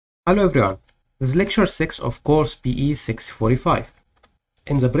Hello everyone, this is lecture 6 of course PE 645.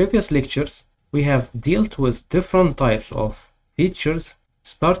 In the previous lectures, we have dealt with different types of features,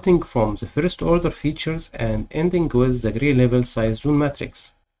 starting from the first order features and ending with the gray level size zone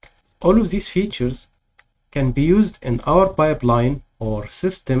matrix. All of these features can be used in our pipeline or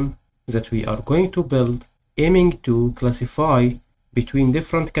system that we are going to build, aiming to classify between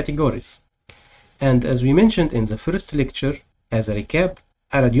different categories. And as we mentioned in the first lecture, as a recap,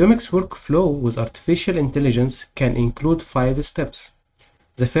 a radiomics workflow with artificial intelligence can include 5 steps.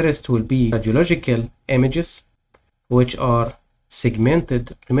 The first will be radiological images, which are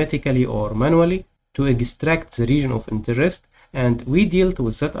segmented automatically or manually to extract the region of interest, and we dealt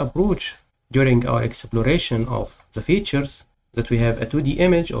with that approach during our exploration of the features that we have a 2D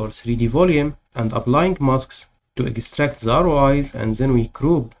image or 3D volume and applying masks to extract the ROIs, and then we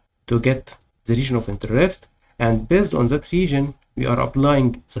group to get the region of interest, and based on that region we are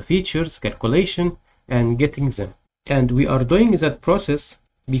applying the features calculation and getting them. And we are doing that process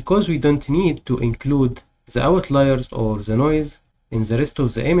because we don't need to include the outliers or the noise in the rest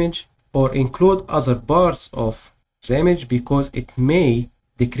of the image or include other parts of the image because it may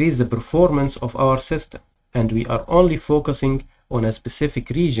decrease the performance of our system, and we are only focusing on a specific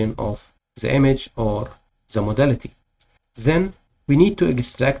region of the image or the modality. Then we need to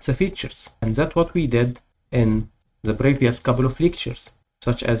extract the features, and that's what we did in the previous couple of lectures,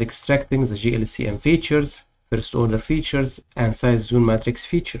 such as extracting the GLCM features, first order features, and size zone matrix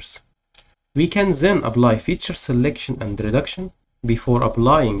features. We can then apply feature selection and reduction before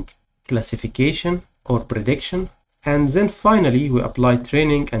applying classification or prediction, and then finally we apply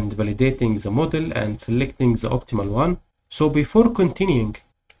training and validating the model and selecting the optimal one. So before continuing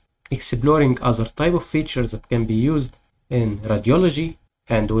exploring other type of features that can be used in radiology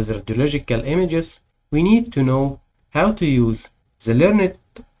and with radiological images, we need to know how to use the learned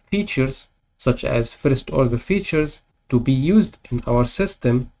features such as first order features to be used in our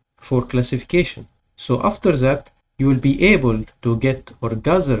system for classification. So after that, you will be able to get or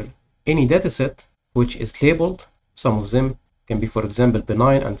gather any dataset which is labeled. Some of them can be, for example,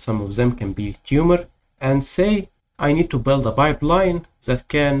 benign, and some of them can be tumor, and say I need to build a pipeline that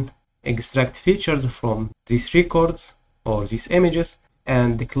can extract features from these records or these images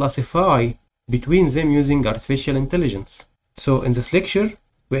and classify between them using artificial intelligence. So in this lecture,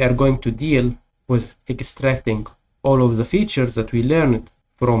 we are going to deal with extracting all of the features that we learned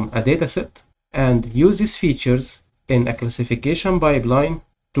from a dataset and use these features in a classification pipeline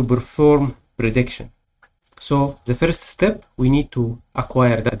to perform prediction. So the first step, we need to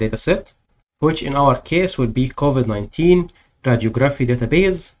acquire the dataset, which in our case will be COVID-19 radiography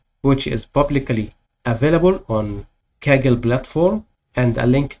database, which is publicly available on Kaggle platform, and a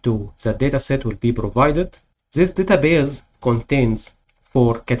link to the dataset will be provided. This database contains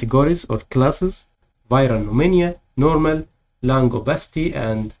 4 categories or classes: viral pneumonia, normal, lung opacity,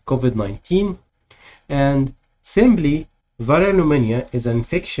 and COVID-19. And simply, viral pneumonia is an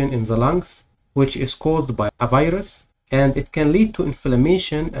infection in the lungs which is caused by a virus, and it can lead to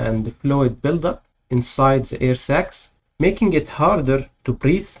inflammation and fluid buildup inside the air sacs, making it harder to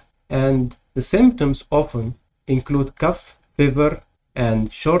breathe. And the symptoms often include cough, fever,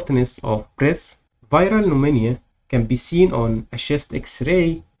 and shortness of breath. Viral pneumonia can be seen on a chest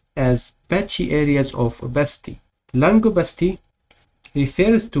X-ray as patchy areas of opacity. Lung opacity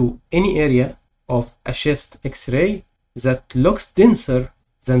refers to any area of a chest X-ray that looks denser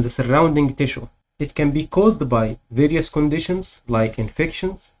than the surrounding tissue. It can be caused by various conditions like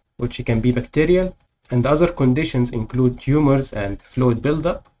infections, which can be bacterial, and other conditions include tumors and fluid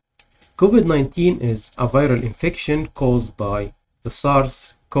buildup. COVID-19 is a viral infection caused by the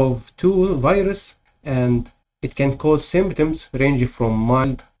SARS-CoV-2 virus, and it can cause symptoms ranging from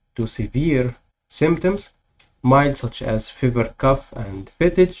mild to severe symptoms, mild such as fever, cough, and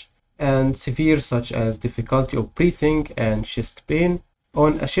fatigue, and severe such as difficulty of breathing and chest pain.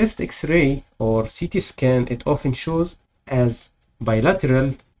 On a chest X-ray or CT scan, it often shows as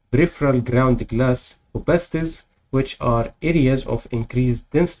bilateral peripheral ground glass opacities, which are areas of increased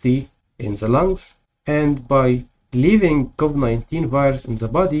density in the lungs, and by leaving COVID-19 virus in the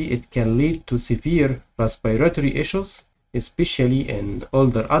body, it can lead to severe respiratory issues, especially in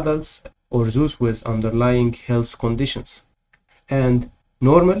older adults or those with underlying health conditions. And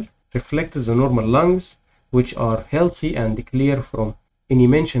normal reflects the normal lungs, which are healthy and clear from any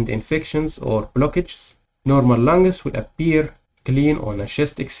mentioned infections or blockages. Normal lungs will appear clean on a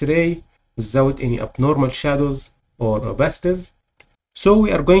chest X-ray without any abnormal shadows or opacities. So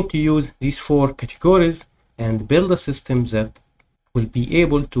we are going to use these 4 categories and build a system that will be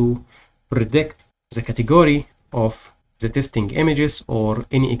able to predict the category of the testing images or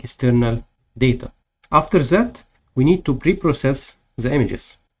any external data. After that, we need to pre-process the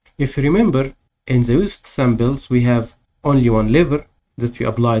images. If you remember, in the used samples, we have only one liver that we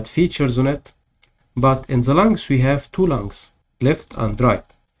applied features on it, but in the lungs, we have two lungs, left and right.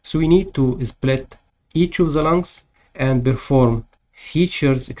 So we need to split each of the lungs and perform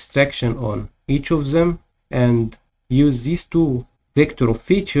features extraction on each of them and use these two vector of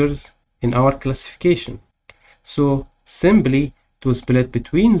features in our classification. So simply to split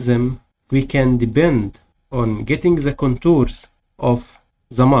between them, we can depend on getting the contours of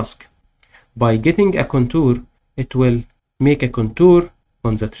the mask. By getting a contour, it will make a contour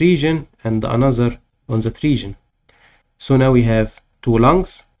on that region and another on that region. So now we have two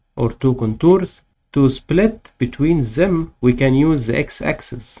lungs or two contours. To split between them, we can use the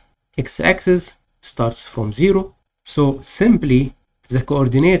x-axis. X-axis starts from 0. So simply the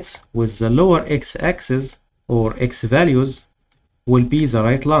coordinates with the lower x-axis or x values will be the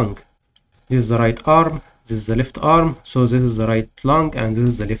right lung. This is the right arm, this is the left arm, so this is the right lung and this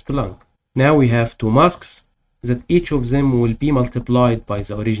is the left lung. Now we have two masks that each of them will be multiplied by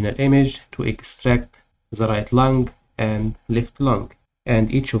the original image to extract the right lung and left lung.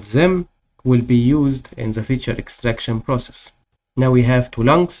 And each of them will be used in the feature extraction process. Now we have two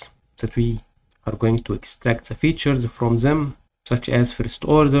lungs that we are going to extract the features from them, such as first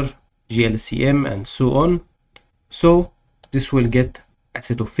order, GLCM, and so on. So this will get a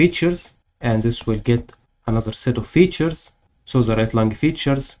set of features, and this will get another set of features. So the right lung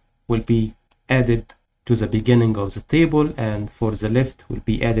features will be added to the beginning of the table, and for the left will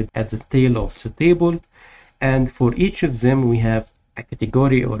be added at the tail of the table. And for each of them, we have a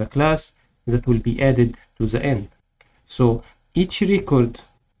category or a class that will be added to the end. So each record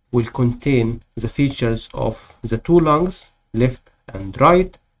will contain the features of the two lungs, left and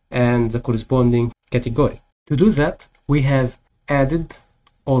right, and the corresponding category. To do that, we have added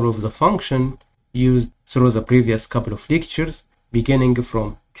all of the function used through the previous couple of lectures, beginning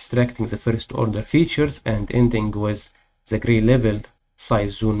from extracting the first order features and ending with the gray level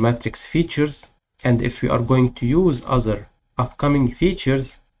size zone matrix features. And if we are going to use other upcoming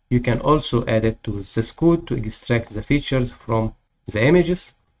features, you can also add it to this code to extract the features from the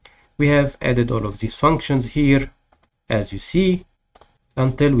images. We have added all of these functions here, as you see,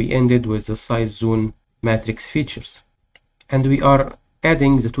 until we ended with the size zone matrix features. And we are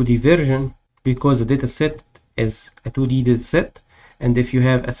adding the 2D version because the dataset is a 2D dataset, and if you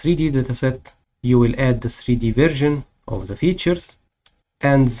have a 3D dataset, you will add the 3D version of the features.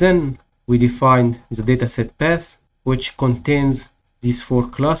 And then we defined the dataset path, which contains these four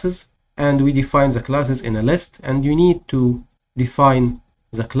classes, and we define the classes in a list, and you need to define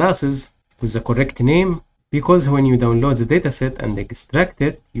the classes with the correct name, because when you download the dataset and extract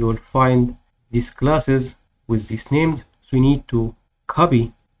it, you will find these classes with these names. So we need to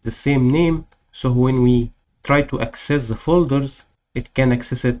copy the same name, so when we try to access the folders, it can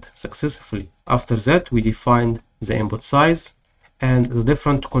access it successfully. After that, we defined the input size and the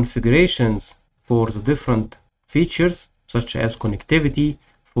different configurations for the different features, such as connectivity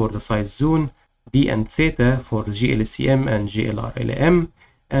for the size zone, D and theta for GLCM and GLRLM,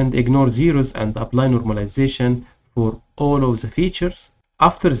 and ignore zeros and apply normalization for all of the features.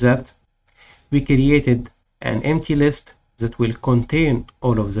 After that, we created an empty list that will contain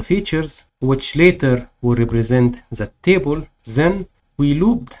all of the features, which later will represent the table. Then we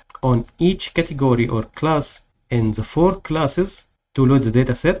looped on each category or class in the four classes to load the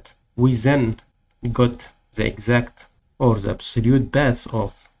dataset. We then got the exact or the absolute path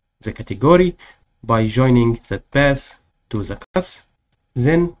of the category by joining that path to the class.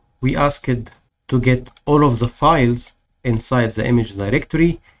 Then we asked to get all of the files inside the image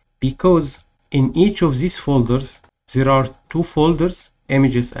directory, because in each of these folders there are two folders,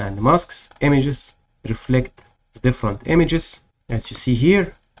 images and masks. Images reflect the different images, as you see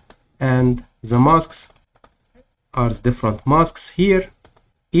here, and the masks are the different masks here.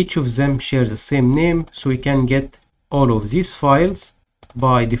 Each of them shares the same name, so we can get all of these files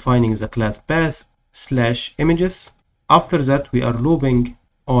by defining the class path /images. After that, we are looping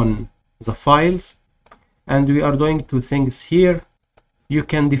on the files, and we are doing two things here. You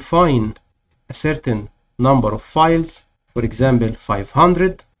can define a certain number of files, for example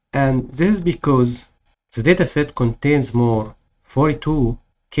 500, and this is because the dataset contains more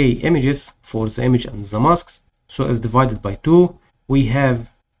 42k images for the image and the masks. So if divided by 2, we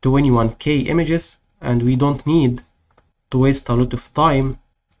have 21k images, and we don't need to waste a lot of time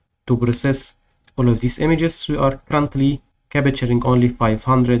to process all of these images. We are currently capturing only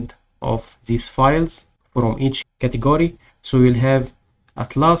 500 of these files from each category, so we'll have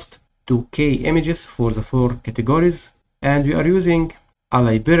at last 2k images for the four categories. and we are using a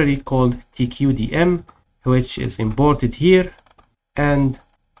library called tqdm, which is imported here. And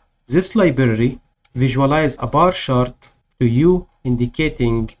this library visualize a bar chart to you,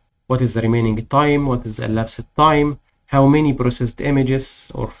 indicating what is the remaining time, what is the elapsed time, how many processed images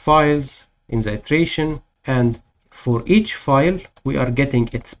or files in the iteration, and for each file we are getting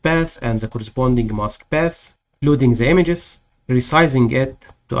its path and the corresponding mask path, loading the images, resizing it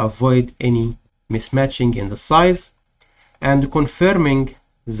to avoid any mismatching in the size, and confirming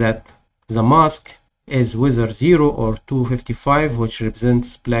that the mask is whether 0 or 255, which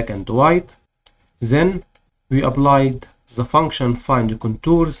represents black and white. Then we applied the function find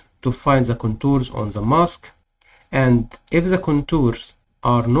contours to find the contours on the mask, and if the contours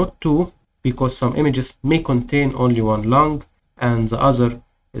are not 2, because some images may contain only one lung and the other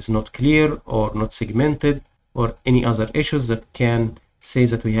is not clear or not segmented, or any other issues that can say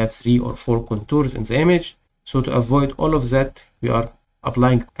that we have 3 or 4 contours in the image. So to avoid all of that, we are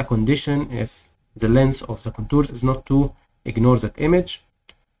applying a condition: if the length of the contours is not 2, ignore that image.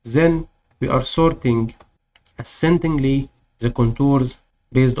 Then we are sorting ascendingly the contours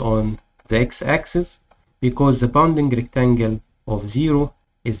based on the x-axis, because the bounding rectangle of 0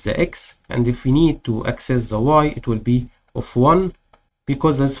 is the x, and if we need to access the y, it will be of 1,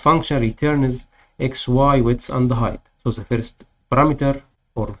 because this function returns x, y, width and height. So the first parameter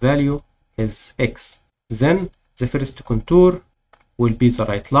or value is x. Then the first contour will be the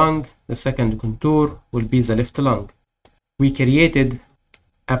right lung, the second contour will be the left lung. We created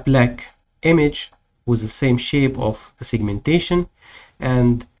a black image with the same shape of the segmentation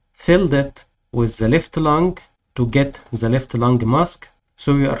and filled it with the left lung to get the left lung mask.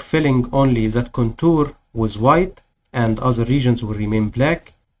 So we are filling only that contour with white and other regions will remain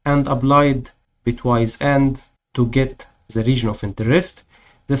black, and applied bitwise AND to get the region of interest.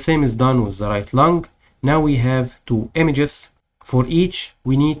 The same is done with the right lung. Now we have 2 images. For each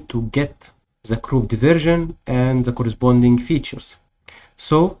we need to get the cropped version and the corresponding features.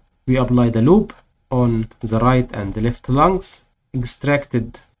 So we applied a loop on the right and the left lungs,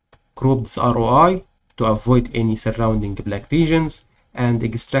 extracted cropped ROI to avoid any surrounding black regions, and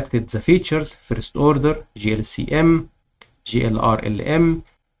extracted the features first order, GLCM, GLRLM,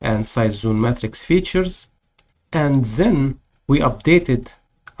 and size zone matrix features. And then we updated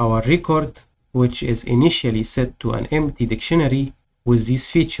our record, which is initially set to an empty dictionary, with these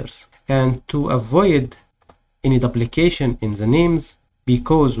features. And to avoid any duplication in the names,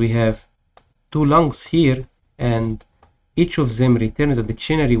 because we have 2 lungs here and each of them returns a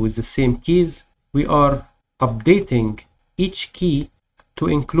dictionary with the same keys, we are updating each key to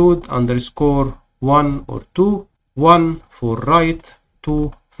include _1 or 2, 1 for right,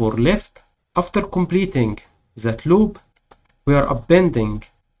 2 for left. After completing that loop, we are appending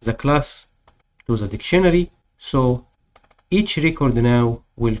the class to the dictionary, so each record now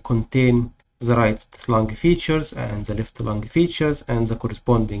will contain the right lung features and the left lung features and the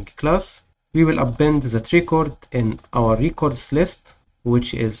corresponding class. We will append that record in our records list,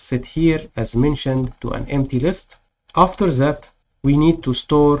 which is set here as mentioned to an empty list. After that, we need to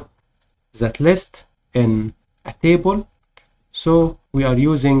store that list in a table. So we are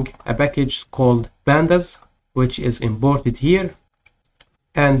using a package called pandas, which is imported here.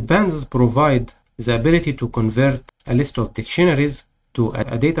 And pandas provide the ability to convert a list of dictionaries to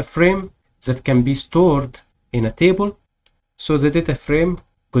a data frame that can be stored in a table. So the data frame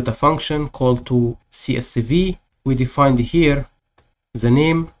got a function called to CSV. We defined here the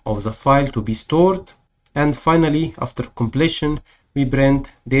name of the file to be stored, and finally after completion we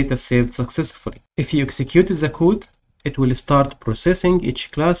print data saved successfully. If you execute the code, it will start processing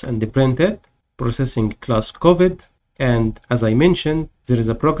each class and print it, processing class COVID, and as I mentioned, there is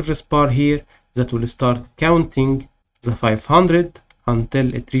a progress bar here that will start counting the 500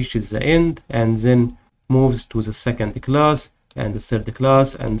 until it reaches the end, and then moves to the second class and the third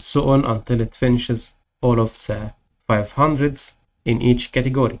class and so on until it finishes all of the 500s in each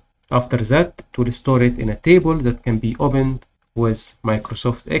category. After that, it will store it in a table that can be opened with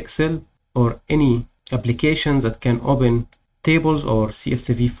Microsoft Excel or any applications that can open tables or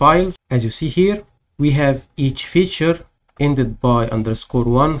CSV files. As you see here, we have each feature ended by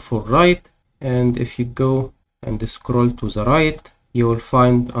 _1 for right, and if you go and scroll to the right, you will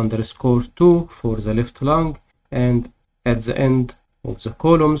find _2 for the left lung, and at the end of the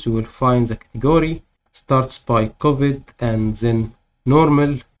columns you will find the category. Starts by COVID and then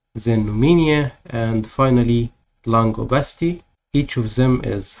normal, then pneumonia, and finally lung opacity. Each of them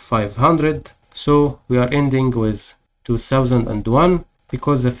is 500, so we are ending with 2001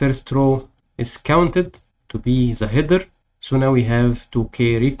 because the first row is counted to be the header. So now we have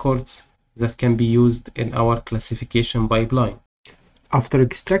 2K records that can be used in our classification pipeline. After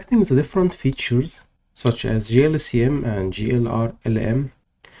extracting the different features such as GLCM and GLRLM,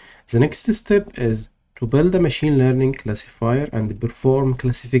 the next step is to build a machine learning classifier and perform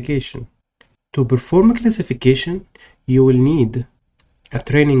classification. To perform classification, you will need a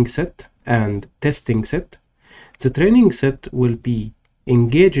training set and testing set. The training set will be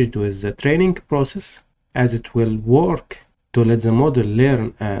engaged with the training process, as it will work to let the model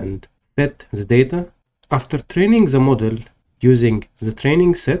learn and fit the data. After training the model using the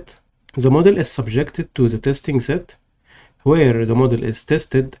training set, the model is subjected to the testing set, where the model is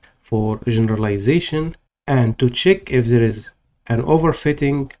tested for generalization and to check if there is an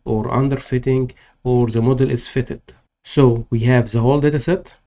overfitting or underfitting or the model is fitted. So we have the whole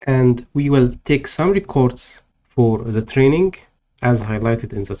dataset, and we will take some records for the training as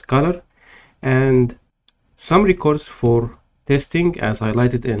highlighted in that color, and some records for testing as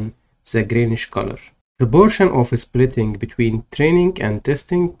highlighted in the greenish color. The portion of splitting between training and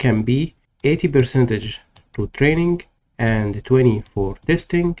testing can be 80% to training and 20 for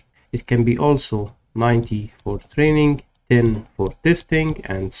testing. It can be also 90 for training, 10 for testing,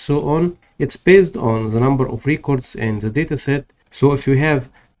 and so on. It's based on the number of records in the dataset. So if you have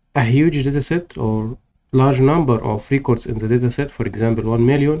a huge dataset or large number of records in the dataset, for example 1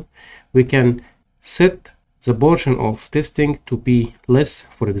 million, we can set the portion of testing to be less,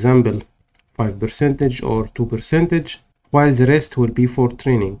 for example 5% or 2%, while the rest will be for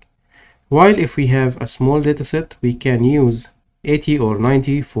training. While if we have a small dataset, we can use 80 or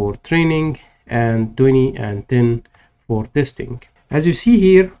 90 for training and 20 and 10 for testing. As you see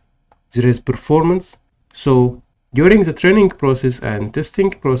here, there is performance. So during the training process and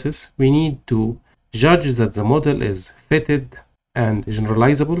testing process, we need to judge that the model is fitted and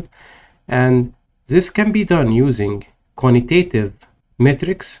generalizable, and this can be done using quantitative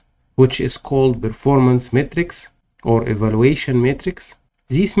metrics, which is called performance metrics or evaluation metrics.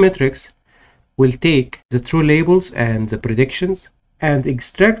 These metrics will take the true labels and the predictions and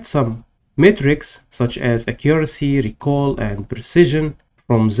extract some metrics such as accuracy, recall, and precision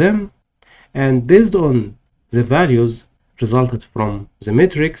from them, and based on the values resulted from the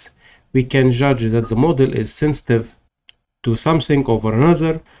metrics, we can judge that the model is sensitive to something over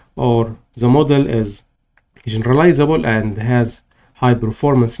another, or the model is generalizable and has high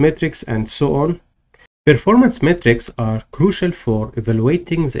performance metrics, and so on. Performance metrics are crucial for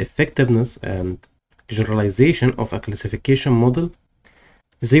evaluating the effectiveness and generalization of a classification model.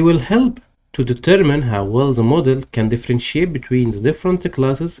 They will help to determine how well the model can differentiate between the different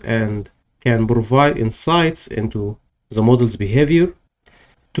classes and can provide insights into the model's behavior.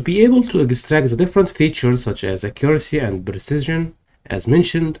 To be able to extract the different features such as accuracy and precision, as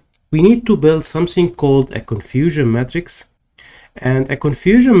mentioned, we need to build something called a confusion matrix. And a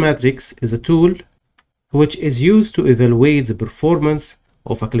confusion matrix is a tool which is used to evaluate the performance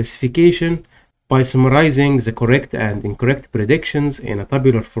of a classification by summarizing the correct and incorrect predictions in a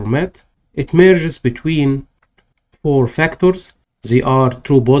tabular format. It merges between 4 factors. They are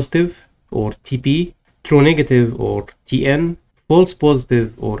true positive or TP, true negative or TN, false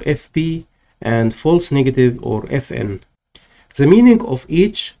positive or FP, and false negative or FN. The meaning of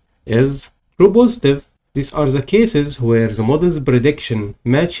each is true positive. These are the cases where the model's prediction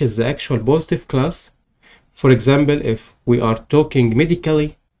matches the actual positive class. For example, if we are talking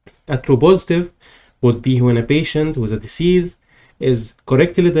medically, a true positive would be when a patient with a disease is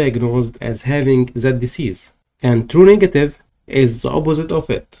correctly diagnosed as having that disease, and true negative is the opposite of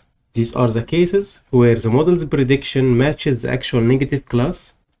it. These are the cases where the model's prediction matches the actual negative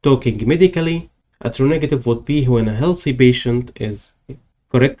class. Talking medically, a true negative would be when a healthy patient is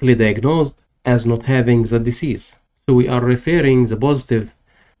correctly diagnosed as not having the disease. So we are referring the positive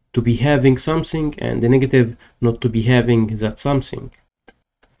to be having something and the negative not to be having that something.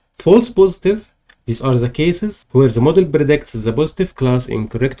 False positive, these are the cases where the model predicts the positive class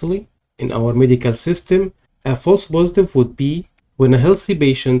incorrectly. In our medical system, a false positive would be when a healthy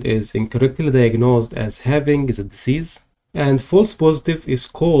patient is incorrectly diagnosed as having the disease, and false positive is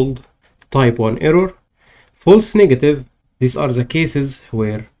called type 1 error. False negative, these are the cases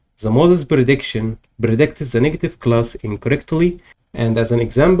where the model's prediction predicts the negative class incorrectly, and as an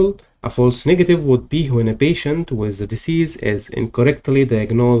example, a false negative would be when a patient with the disease is incorrectly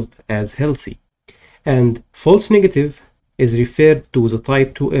diagnosed as healthy. And false negative is referred to the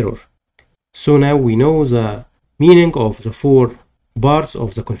type 2 error. So now we know the meaning of the 4 parts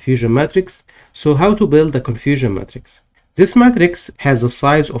of the confusion matrix. So how to build a confusion matrix? This matrix has a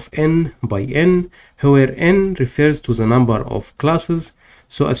size of n by n, where n refers to the number of classes.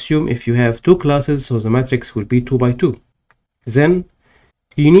 So assume if you have 2 classes, so the matrix will be 2 by 2. Then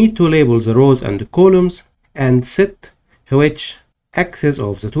You need to label the rows and the columns and set which axis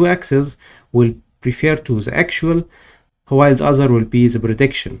of the two axes will refer to the actual, while the other will be the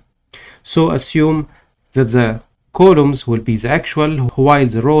prediction. So assume that the columns will be the actual while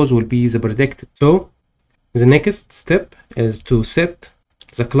the rows will be the predicted. So the next step is to set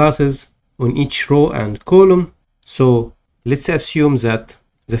the classes on each row and column. So let's assume that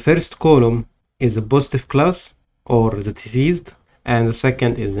the first column is a positive class or the diseased, and the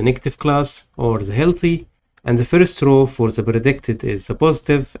second is the negative class or the healthy, and the first row for the predicted is the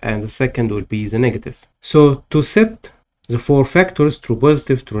positive and the second will be the negative. So to set the four factors, true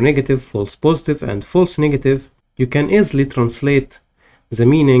positive, true negative, false positive, and false negative, you can easily translate the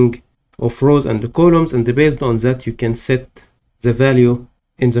meaning of rows and columns, and based on that you can set the value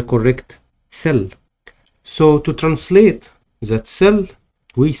in the correct cell. So to translate that cell,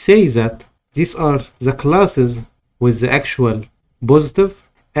 we say that these are the classes with the actual positive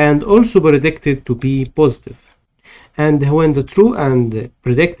and also predicted to be positive. And when the true and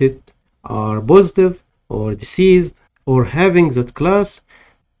predicted are positive or deceased or having that class,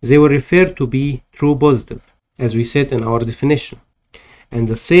 they will refer to be true positive, as we said in our definition. And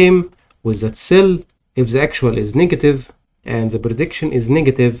the same with that cell, if the actual is negative and the prediction is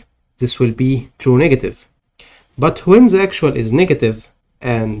negative, this will be true negative. But when the actual is negative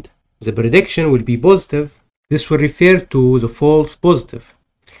and the prediction will be positive, this will refer to the false positive.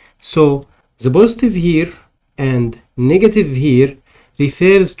 So the positive here and negative here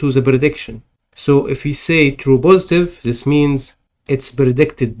refers to the prediction. So if we say true positive, this means it's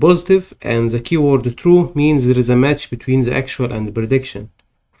predicted positive, and the keyword true means there is a match between the actual and the prediction.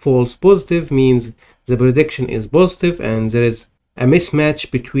 False positive means the prediction is positive and there is a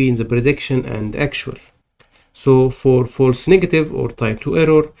mismatch between the prediction and actual. So for false negative or type 2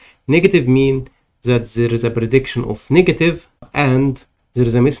 error, negative means that there is a prediction of negative and there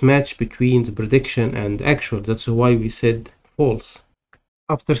is a mismatch between the prediction and actual. That's why we said false.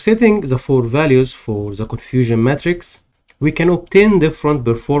 After setting the four values for the confusion matrix, we can obtain different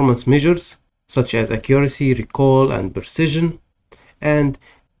performance measures such as accuracy, recall, and precision, and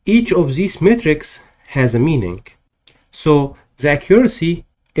each of these metrics has a meaning. So the accuracy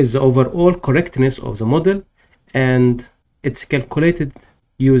is the overall correctness of the model, and it's calculated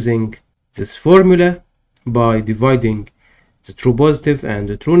using this formula by dividing the true positive and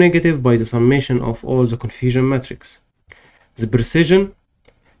the true negative by the summation of all the confusion matrix. The precision,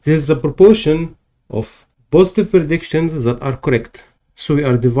 this is the proportion of positive predictions that are correct. So we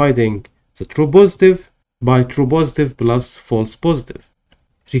are dividing the true positive by true positive plus false positive.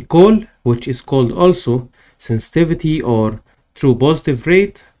 Recall, which is called also sensitivity or true positive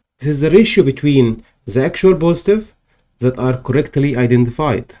rate, this is the ratio between the actual positive that are correctly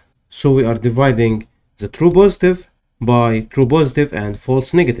identified. So we are dividing the true positive by true positive and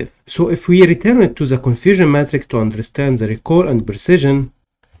false negative. So if we return it to the confusion matrix to understand the recall and precision,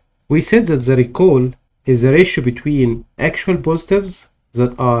 we said that the recall is the ratio between actual positives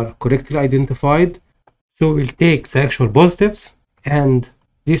that are correctly identified. So we'll take the actual positives and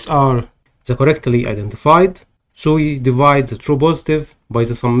these are the correctly identified. So we divide the true positive by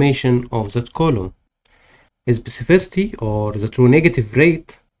the summation of that column. Specificity or the true negative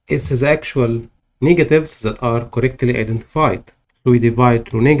rate is the actual negatives that are correctly identified. So we divide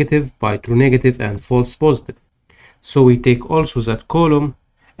true negative by true negative and false positive. So we take also that column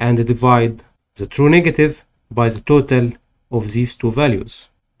and divide the true negative by the total of these two values,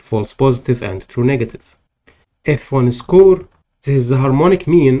 false positive and true negative. F1 score, this is the harmonic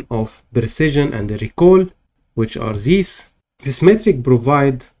mean of precision and recall, which are these. This metric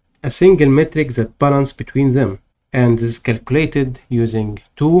provides a single metric that balance between them, and this is calculated using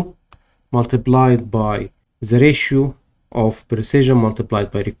 2 multiplied by the ratio of precision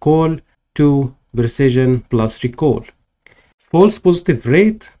multiplied by recall to precision plus recall. False positive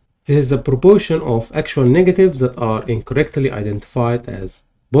rate, this is the proportion of actual negatives that are incorrectly identified as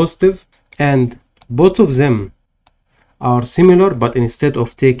positive, and both of them are similar, but instead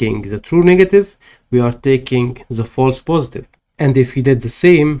of taking the true negative, we are taking the false positive. And if we did the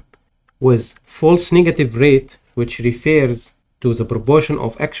same with false negative rate, which refers to the proportion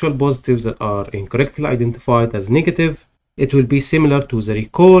of actual positives that are incorrectly identified as negative, it will be similar to the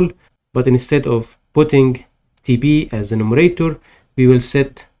recall, but instead of putting TB as the numerator, we will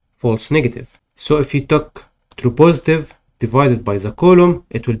set false negative. So if we took true positive divided by the column,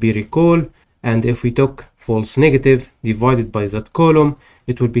 it will be recall, and if we took false negative divided by that column,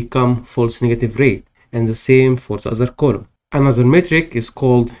 it will become false negative rate, and the same for the other column. Another metric is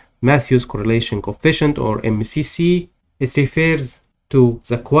called Matthews Correlation Coefficient, or MCC. It refers to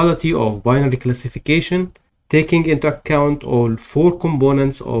the quality of binary classification taking into account all 4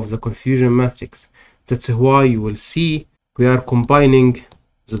 components of the confusion matrix. That's why you will see we are combining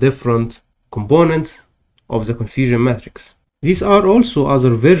the different components of the confusion matrix. These are also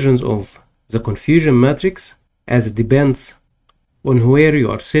other versions of the confusion matrix, as it depends on where you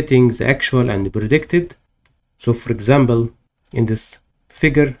are setting the actual and predicted. So for example, in this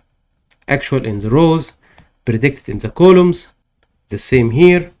figure, actual in the rows, predicted in the columns, the same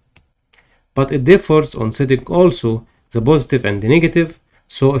here, but it differs on setting also the positive and the negative.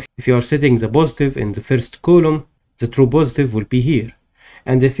 So if you are setting the positive in the first column, the true positive will be here,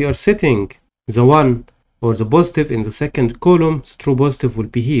 and if you are setting the 1 or the positive in the second column, the true positive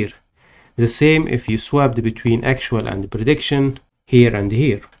will be here. The same if you swapped between actual and prediction here and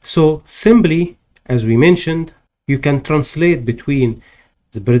here. So simply, as we mentioned, you can translate between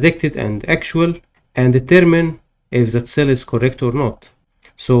the predicted and actual and determine if that cell is correct or not.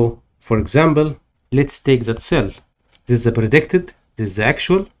 So for example, let's take that cell. This is the predicted, this is the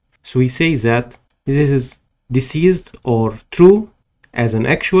actual. So we say that this is deceased or true as an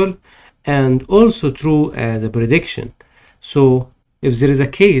actual and also true as a prediction. So if there is a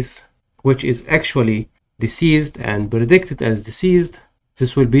case which is actually deceased and predicted as deceased,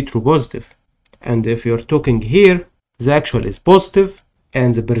 this will be true positive. And if you're talking here, the actual is positive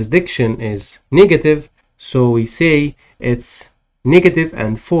and the prediction is negative, so we say it's negative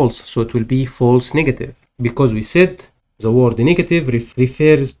and false, so it will be false negative, because we said the word negative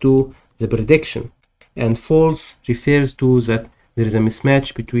refers to the prediction and false refers to that there is a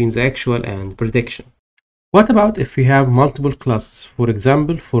mismatch between the actual and prediction. What about if we have multiple classes? For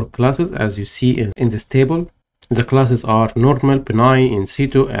example, for classes as you see in this table, the classes are normal, benign, in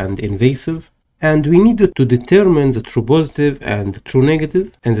situ, and invasive. And we need to determine the true positive and true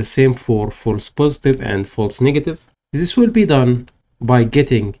negative, and the same for false positive and false negative. This will be done by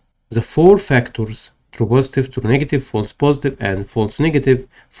getting the 4 factors, true positive, true negative, false positive, and false negative,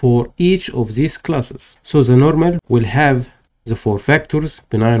 for each of these classes. So the normal will have the 4 factors,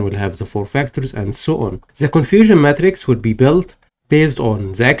 benign will have the 4 factors, and so on. The confusion matrix will be built based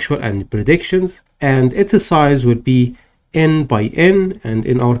on the actual and predictions, and its size will be n by n, and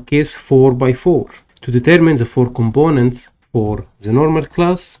in our case 4 by 4. To determine the 4 components for the normal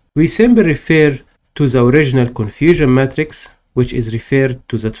class, we simply refer to the original confusion matrix, which is referred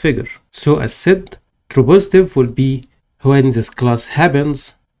to that figure. So as said, true positive will be when this class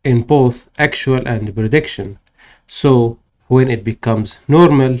happens in both actual and prediction. So when it becomes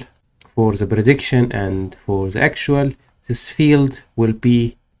normal for the prediction and for the actual, this field will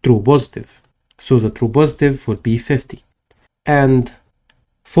be true positive. So the true positive will be 50. And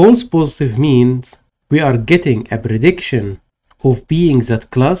false positive means we are getting a prediction of being that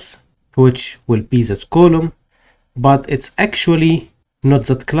class, which will be that column, but it's actually not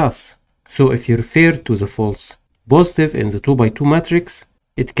that class. So if you refer to the false positive in the 2 by 2 matrix,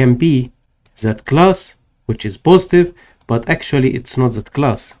 it can be that class which is positive, but actually it's not that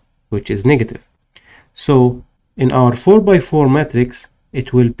class which is negative. So in our 4 by 4 matrix,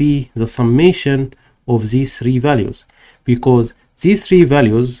 it will be the summation of these 3 values, because these 3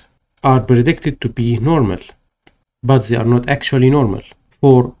 values are predicted to be normal, but they are not actually normal.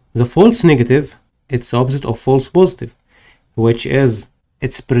 For the false negative, it's the opposite of false positive, which is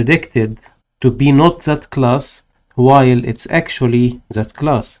it's predicted to be not that class while it's actually that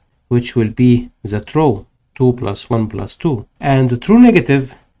class, which will be that row 2 plus 1 plus 2. And the true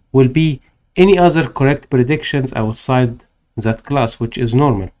negative will be any other correct predictions outside that class, which is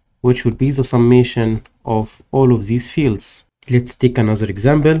normal, which will be the summation of all of these fields. Let's take another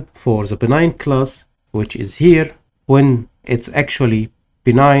example for the benign class, which is here. When it's actually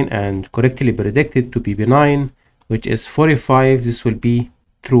benign and correctly predicted to be benign, which is 45, this will be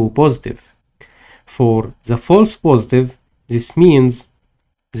true positive. For the false positive, this means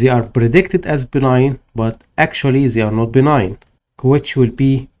they are predicted as benign, but actually they are not benign, which will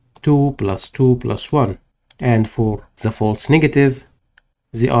be 2 plus 2 plus 1. And for the false negative,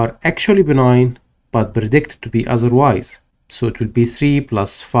 they are actually benign, but predicted to be otherwise. So it will be 3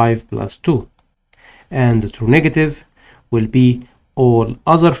 plus 5 plus 2. And the true negative will be all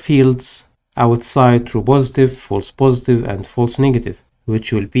other fields outside true positive, false positive, and false negative,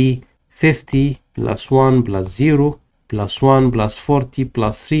 which will be 50 plus 1 plus 0 plus 1 plus 40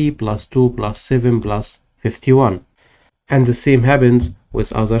 plus 3 plus 2 plus 7 plus 51. And the same happens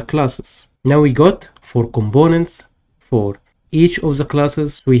with other classes. Now we got 4 components for each of the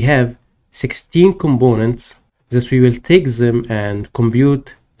classes. We have 16 components that we will take them and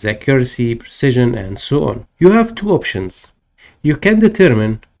compute the accuracy, precision, and so on. You have 2 options. You can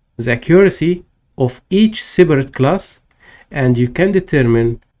determine the accuracy of each separate class, and you can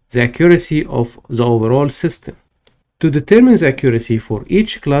determine the accuracy of the overall system. To determine the accuracy for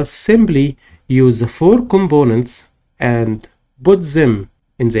each class, simply use the 4 components and put them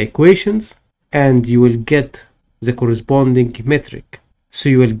in the equations, and you will get the corresponding metric. So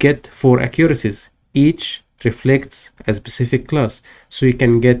you will get 4 accuracies. Each reflects a specific class. So you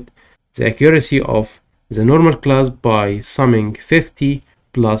can get the accuracy of the normal class by summing 50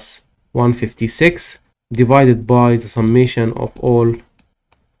 plus 156 divided by the summation of all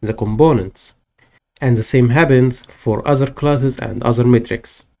the components. And the same happens for other classes and other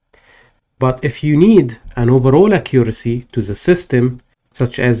metrics. But if you need an overall accuracy to the system,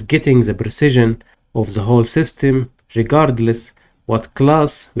 such as getting the precision of the whole system regardless what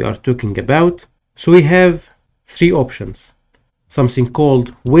class we are talking about, so we have 3 options. Something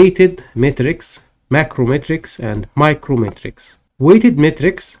called weighted metrics, macrometrics, and micrometrics. Weighted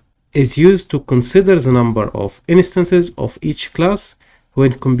metrics is used to consider the number of instances of each class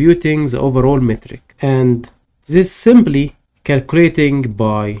when computing the overall metric, and this is simply calculating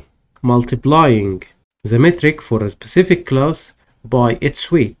by multiplying the metric for a specific class by its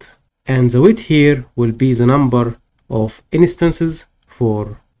weight, and the weight here will be the number of instances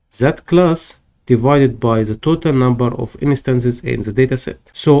for that class divided by the total number of instances in the dataset.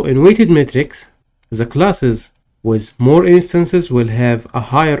 So in weighted metrics, the classes with more instances will have a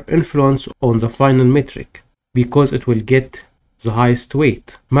higher influence on the final metric because it will get the highest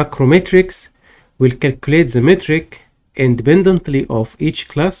weight. Macrometrics will calculate the metric independently of each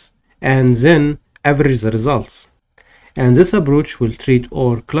class and then average the results. And this approach will treat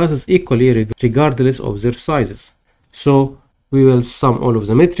all classes equally regardless of their sizes. So we will sum all of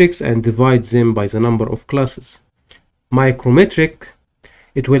the metrics and divide them by the number of classes. Micrometric,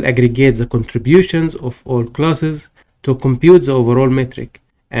 it will aggregate the contributions of all classes to compute the overall metric,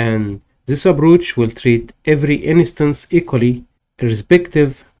 and this approach will treat every instance equally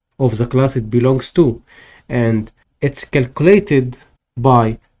irrespective of the class it belongs to, and it's calculated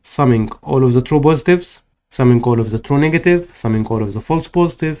by summing all of the true positives, summing all of the true negative, summing all of the false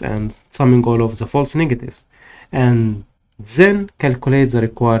positive, and summing all of the false negatives, and then calculate the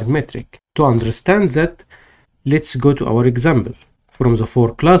required metric. To understand that, let's go to our example. From the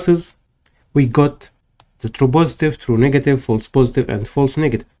 4 classes, we got the true positive, true negative, false positive, and false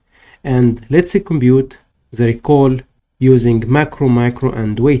negative. And let's compute the recall using macro, micro,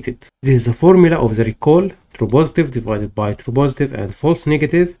 and weighted. This is the formula of the recall: true positive divided by true positive and false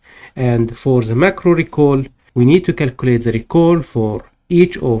negative. And for the macro recall, we need to calculate the recall for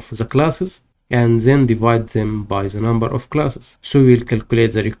each of the classes and then divide them by the number of classes. So we will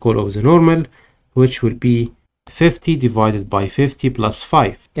calculate the recall of the normal, which will be 50 divided by 50 plus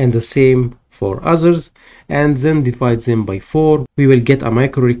 5, and the same for others, and then divide them by 4. We will get a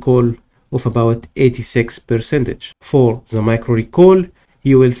micro recall of about 86%. For the micro recall,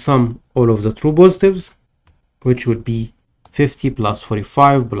 you will sum all of the true positives, which will be 50 plus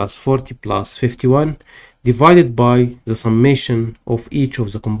 45 plus 40 plus 51, divided by the summation of each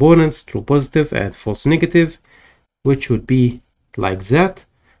of the components, true positive and false negative, which would be like that,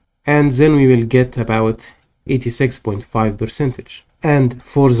 and then we will get about 86.5%. And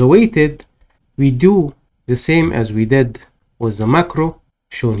for the weighted, we do the same as we did with the macro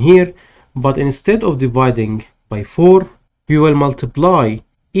shown here, but instead of dividing by 4, we will multiply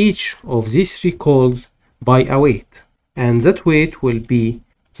each of these recalls by a weight, and that weight will be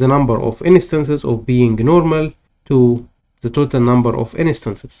the number of instances of being normal to the total number of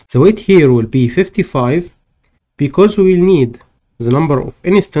instances. The weight here will be 55 because we will need the number of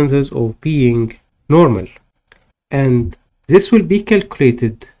instances of being normal, and this will be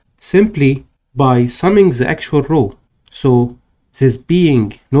calculated simply by summing the actual row. So this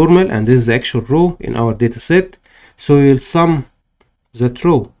being normal and this is the actual row in our data set, so we will sum that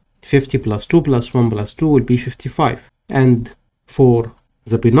row. 50 plus 2 plus 1 plus 2 will be 55, and for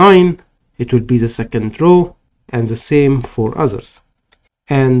the benign it will be the second row, and the same for others.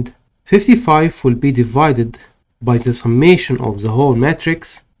 And 55 will be divided by the summation of the whole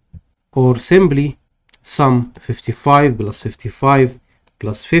matrix, or simply sum 55 plus 55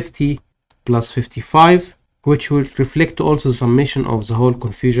 plus 50 plus 55, which will reflect also the summation of the whole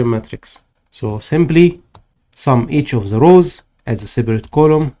confusion matrix. So simply sum each of the rows as a separate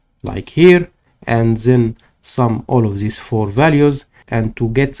column like here, and then sum all of these 4 values, and to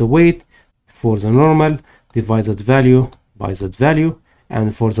get the weight for the normal, divide that value by that value,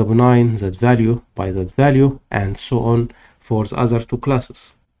 and for the benign, that value by that value, and so on for the other 2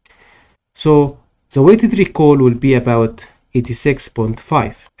 classes. So the weighted recall will be about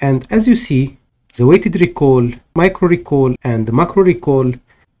 86.5, and as you see, the weighted recall, micro recall, and the macro recall,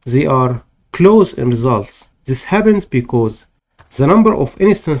 they are close in results. This happens because the number of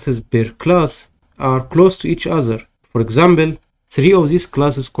instances per class are close to each other. For example, 3 of these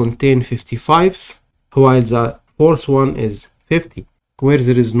classes contain 55s, while the fourth one is 50, where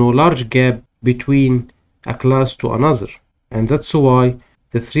there is no large gap between a class to another, and that's why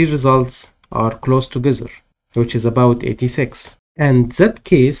the 3 results are close together, which is about 86. And that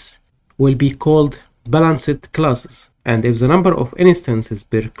case will be called balanced classes. And if the number of instances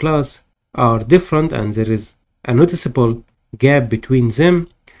per class are different and there is a noticeable gap between them,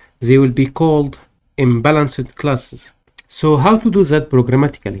 they will be called imbalanced classes. So how to do that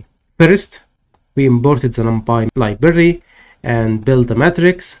programmatically? First, we imported the NumPy library and built a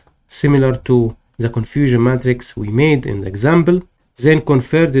matrix similar to the confusion matrix we made in the example, then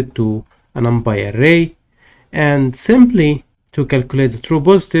converted it to a NumPy array, and simply to calculate the true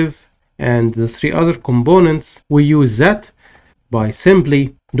positive and the 3 other components, we use that by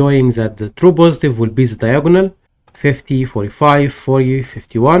simply doing that the true positive will be the diagonal 50, 45, 40,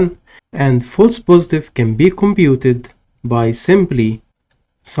 51, and false positive can be computed by simply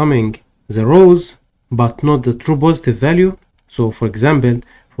summing the rows but not the true positive value. So for example,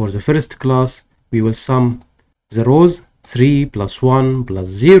 for the first class we will sum the rows 3 plus 1 plus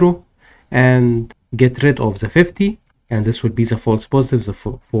 0 and get rid of the 50, and this will be the false positive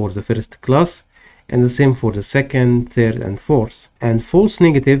for the first class, and the same for the second, third, and fourth. And false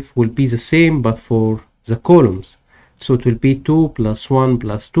negative will be the same but for the columns, so it will be 2 plus 1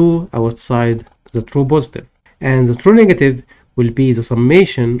 plus 2 outside the true positive, and the true negative will be the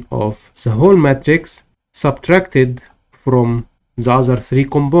summation of the whole matrix subtracted from the other 3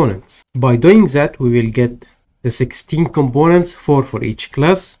 components. By doing that, we will get the 16 components, 4 for each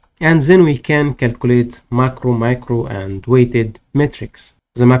class, and then we can calculate macro, micro, and weighted metrics.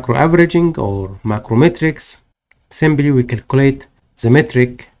 The macro averaging or macro metrics, simply we calculate the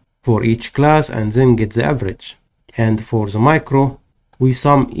metric for each class and then get the average. And for the micro, we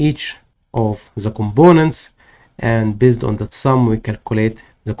sum each of the components, and based on that sum we calculate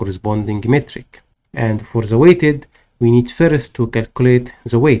the corresponding metric. And for the weighted, we need first to calculate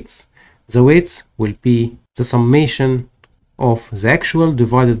the weights. The weights will be the summation of the actual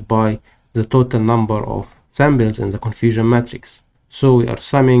divided by the total number of samples in the confusion matrix. So we are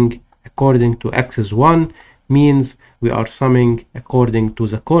summing according to axis 1, means we are summing according to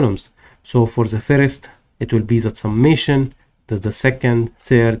the columns. So for the first, it will be that summation, that's the second,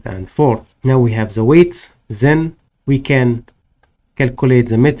 third, and fourth. Now we have the weights, then we can calculate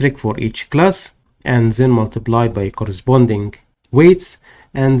the metric for each class and then multiply by corresponding weights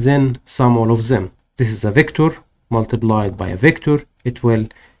and then sum all of them. This is a vector multiplied by a vector. It will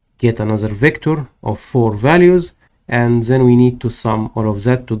get another vector of 4 values, and then we need to sum all of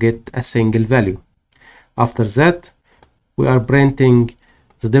that to get a single value. After that, we are printing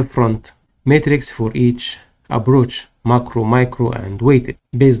the different metrics for each approach, macro, micro, and weighted.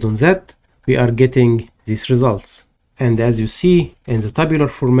 Based on that, we are getting these results. And as you see in the tabular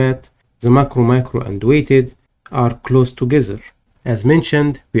format, the macro, micro, and weighted are close together. As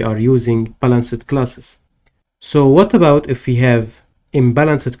mentioned, we are using balanced classes. So what about if we have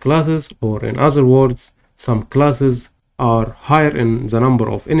imbalanced classes, or in other words, some classes are higher in the number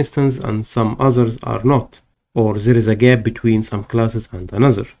of instances and some others are not, or there is a gap between some classes and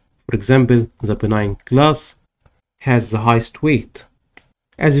another. For example, the benign class has the highest weight.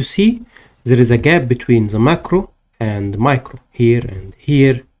 As you see, there is a gap between the macro and micro, here and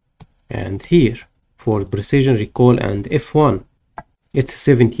here and here. For precision, recall, and F1. It's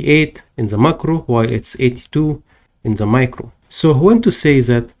 78 in the macro, while it's 82 in the micro. So when to say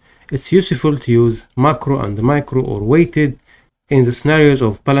that it's useful to use macro and micro or weighted in the scenarios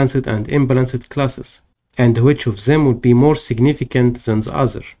of balanced and imbalanced classes, and which of them would be more significant than the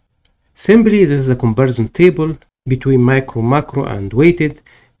other. Simply, this is a comparison table between micro, macro, and weighted,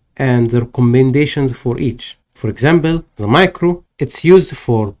 and the recommendations for each. For example, the micro, it's used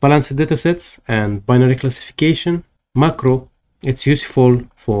for balanced datasets and binary classification. Macro, it's useful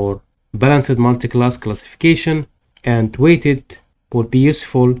for balanced multi-class classification, and weighted will be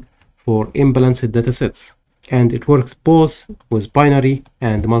useful for imbalanced datasets, and it works both with binary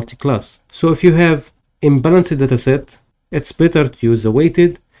and multi-class. So if you have imbalanced dataset, it's better to use the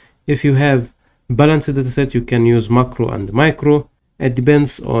weighted. If you have balanced dataset, you can use macro and micro. It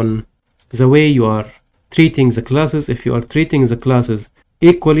depends on the way you are treating the classes. If you are treating the classes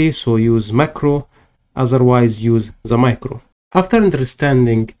equally, so use macro, otherwise use the micro. After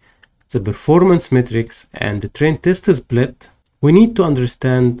understanding the performance metrics and the train test split, we need to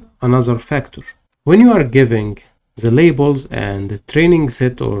understand another factor. When you are giving the labels and the training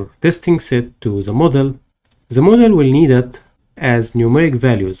set or testing set to the model will need it as numeric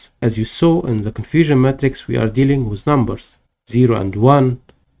values. As you saw in the confusion matrix, we are dealing with numbers. 0 and 1,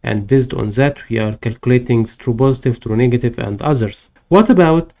 and based on that we are calculating true positive, true negative, and others. What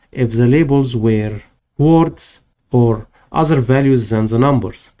about if the labels were words or other values than the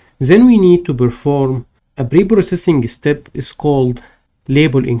numbers? Then we need to perform a pre-processing step is called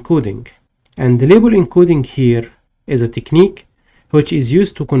label encoding. And the label encoding here is a technique which is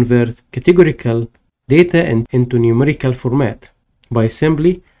used to convert categorical data into numerical format by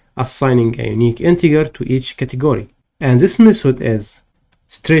simply assigning a unique integer to each category. And this method is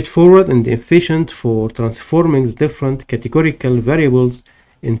straightforward and efficient for transforming the different categorical variables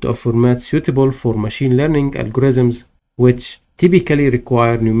into a format suitable for machine learning algorithms which typically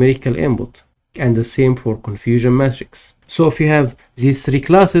require numerical input, and the same for confusion matrix. So if you have these three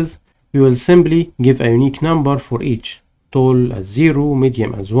classes, you will simply give a unique number for each, tall as 0,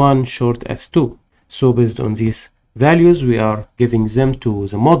 medium as 1, short as 2. So based on these values, we are giving them to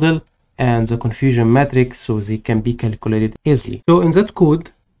the model and the confusion matrix so they can be calculated easily. So in that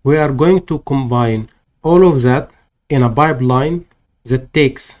code, we are going to combine all of that in a pipeline that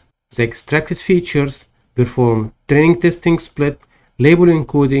takes the extracted features, perform training, testing, split, label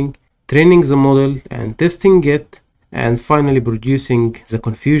encoding, training the model and testing it, and finally producing the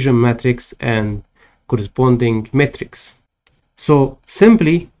confusion matrix and corresponding metrics. So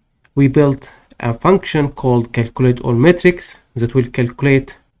simply we built a function called calculate all metrics that will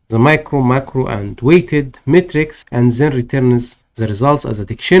calculate the micro, macro, and weighted metrics and then returns the results as a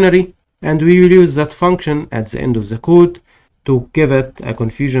dictionary, and we will use that function at the end of the code to give it a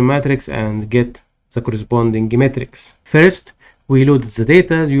confusion matrix and get the corresponding metrics. First, we loaded the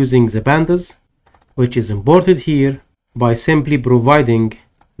data using the pandas, which is imported here by simply providing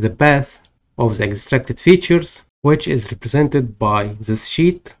the path of the extracted features, which is represented by this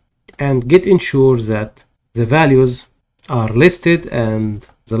sheet, and get ensures that the values are listed and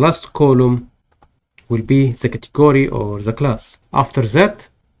the last column will be the category or the class. After that,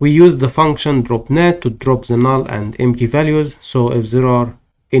 we use the function dropNet to drop the null and empty values, so if there are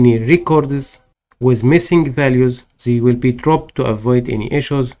any records with missing values, they will be dropped to avoid any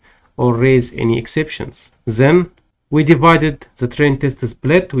issues or raise any exceptions. Then we divided the train test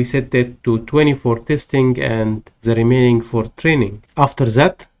split. We set it to 20 for testing and the remaining for training. After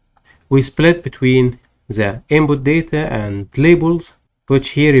that, we split between the input data and labels, which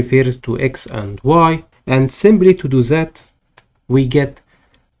here refers to X and Y. And simply to do that, we get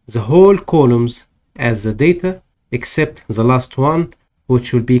the whole columns as the data except the last one,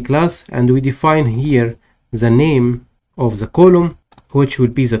 which will be class, and we define here the name of the column, which will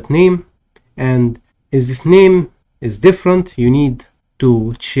be that name. And if this name is different, you need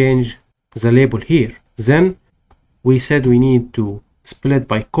to change the label here. Then we said we need to split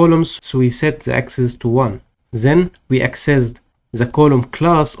by columns, so we set the axis to 1. Then we accessed the column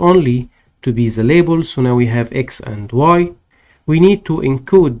class only to be the label, so now we have X and Y. We need to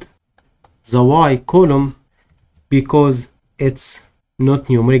encode the Y column because it's not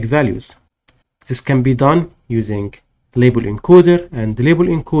numeric values. This can be done using label encoder, and the label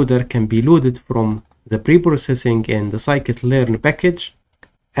encoder can be loaded from the pre-processing in the scikit-learn package.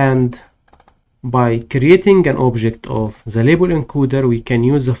 And by creating an object of the label encoder, we can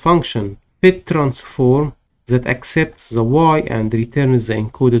use the function fitTransform that accepts the Y and returns the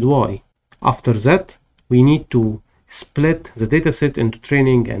encoded Y. After that, we need to split the dataset into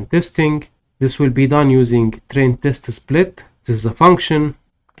training and testing. This will be done using train test split. This is a function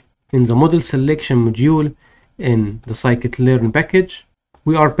in the model selection module in the scikit-learn package.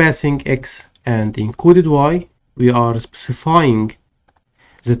 We are passing X and encoded Y. We are specifying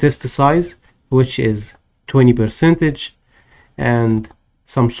the test size, which is 20%, and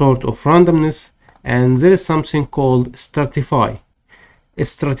some sort of randomness, and there is something called stratify.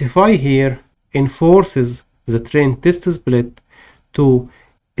 Stratify here enforces the train test split to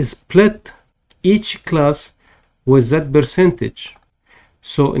split each class with that percentage.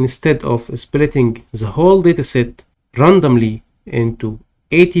 So instead of splitting the whole dataset randomly into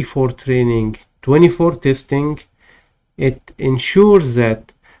 80 for training, 20 for testing, it ensures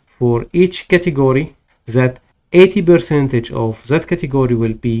that for each category that 80% of that category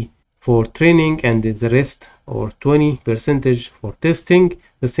will be for training and the rest, or 20% for testing.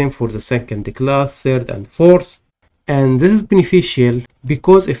 The same for the second class, third and fourth. And this is beneficial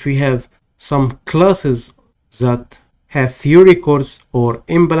because if we have some classes that have few records or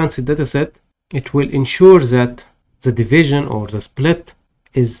imbalanced dataset, it will ensure that the division or the split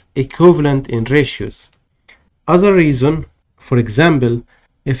is equivalent in ratios. Other reason, for example,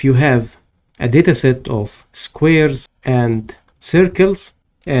 if you have a dataset of squares and circles,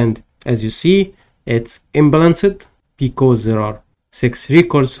 and as you see, it's imbalanced because there are 6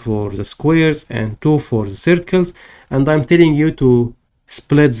 records for the squares and 2 for the circles, and I'm telling you to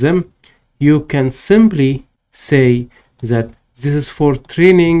split them, you can simply say that this is for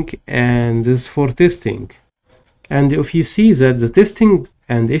training and this is for testing. And if you see that the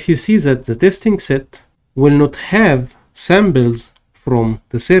testing set will not have samples from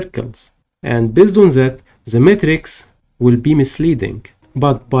the circles, and based on that the matrix will be misleading.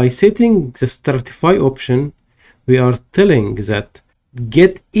 But by setting the stratify option, we are telling that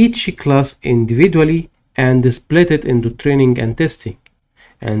get each class individually and split it into training and testing,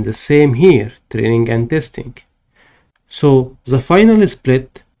 and the same here, training and testing. So the final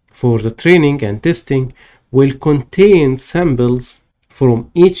split for the training and testing will contain samples from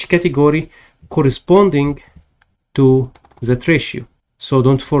each category corresponding to that ratio. So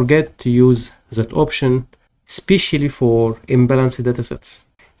don't forget to use that option, especially for imbalanced datasets.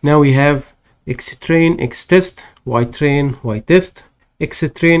 Now we have xtrain, xtest, ytrain, ytest.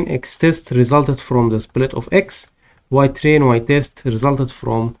 Xtrain, xtest resulted from the split of x. Ytrain, ytest resulted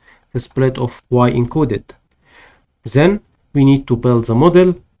from the split of y encoded. Then we need to build the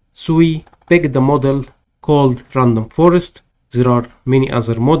model. So we pick the model called random forest. There are many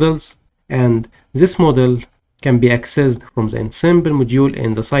other models, and this model can be accessed from the ensemble module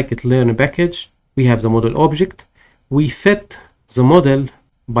in the scikit-learn package. We have the model object. We fit the model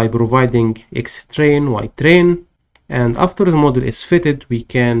by providing xtrain, ytrain, and after the model is fitted, we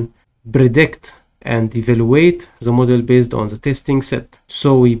can predict and evaluate the model based on the testing set.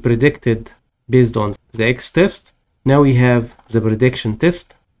 So we predicted based on the x-test. Now we have the prediction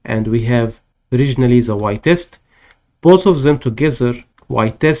test, and we have originally the y-test. Both of them together,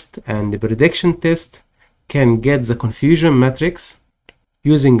 y-test and the prediction test, can get the confusion matrix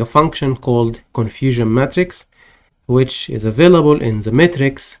using a function called confusion matrix, which is available in the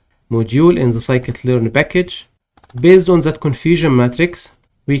metrics module in the scikit-learn package. Based on that confusion matrix,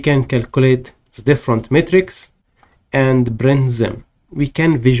 we can calculate the different metrics and print them. We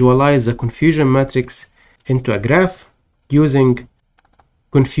can visualize the confusion matrix into a graph using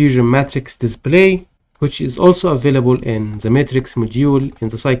confusion matrix display, which is also available in the metrics module in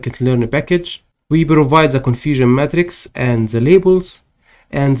the scikit-learn package. We provide the confusion matrix and the labels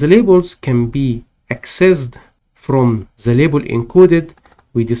can be accessed from the label encoded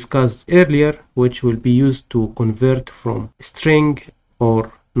we discussed earlier, which will be used to convert from string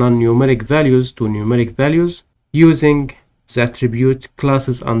or non-numeric values to numeric values using the attribute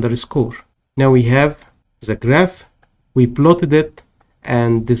classes underscore. Now we have the graph. We plotted it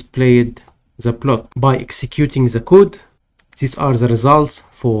and displayed the plot by executing the code. These are the results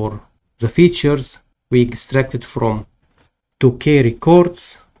for the features we extracted from 2K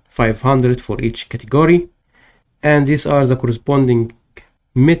records, 500 for each category, and these are the corresponding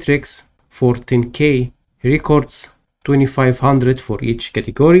metrics for 10K records, 2500 for each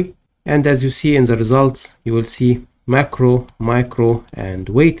category. And as you see in the results, you will see macro, micro, and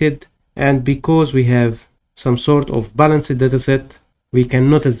weighted. And because we have some sort of balanced dataset, we can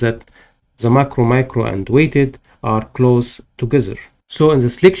notice that the macro, micro, and weighted are close together. So in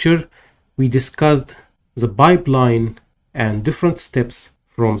this lecture, we discussed the pipeline and different steps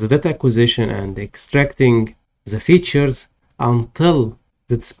from the data acquisition and extracting the features until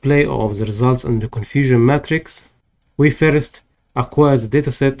the display of the results in the confusion matrix. We first acquired the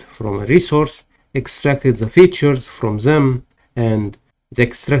dataset from a resource, extracted the features from them, and the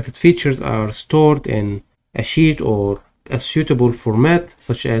extracted features are stored in a sheet or a suitable format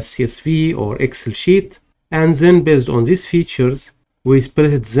such as CSV or Excel sheet. And then based on these features, we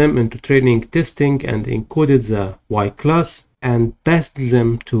split them into training, testing, and encoded the Y class and passed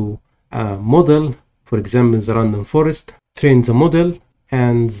them to a model, for example the random forest, trained the model,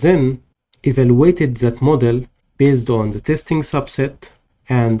 and then evaluated that model based on the testing subset,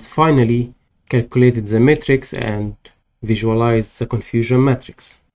 and finally calculated the metrics and visualized the confusion matrix.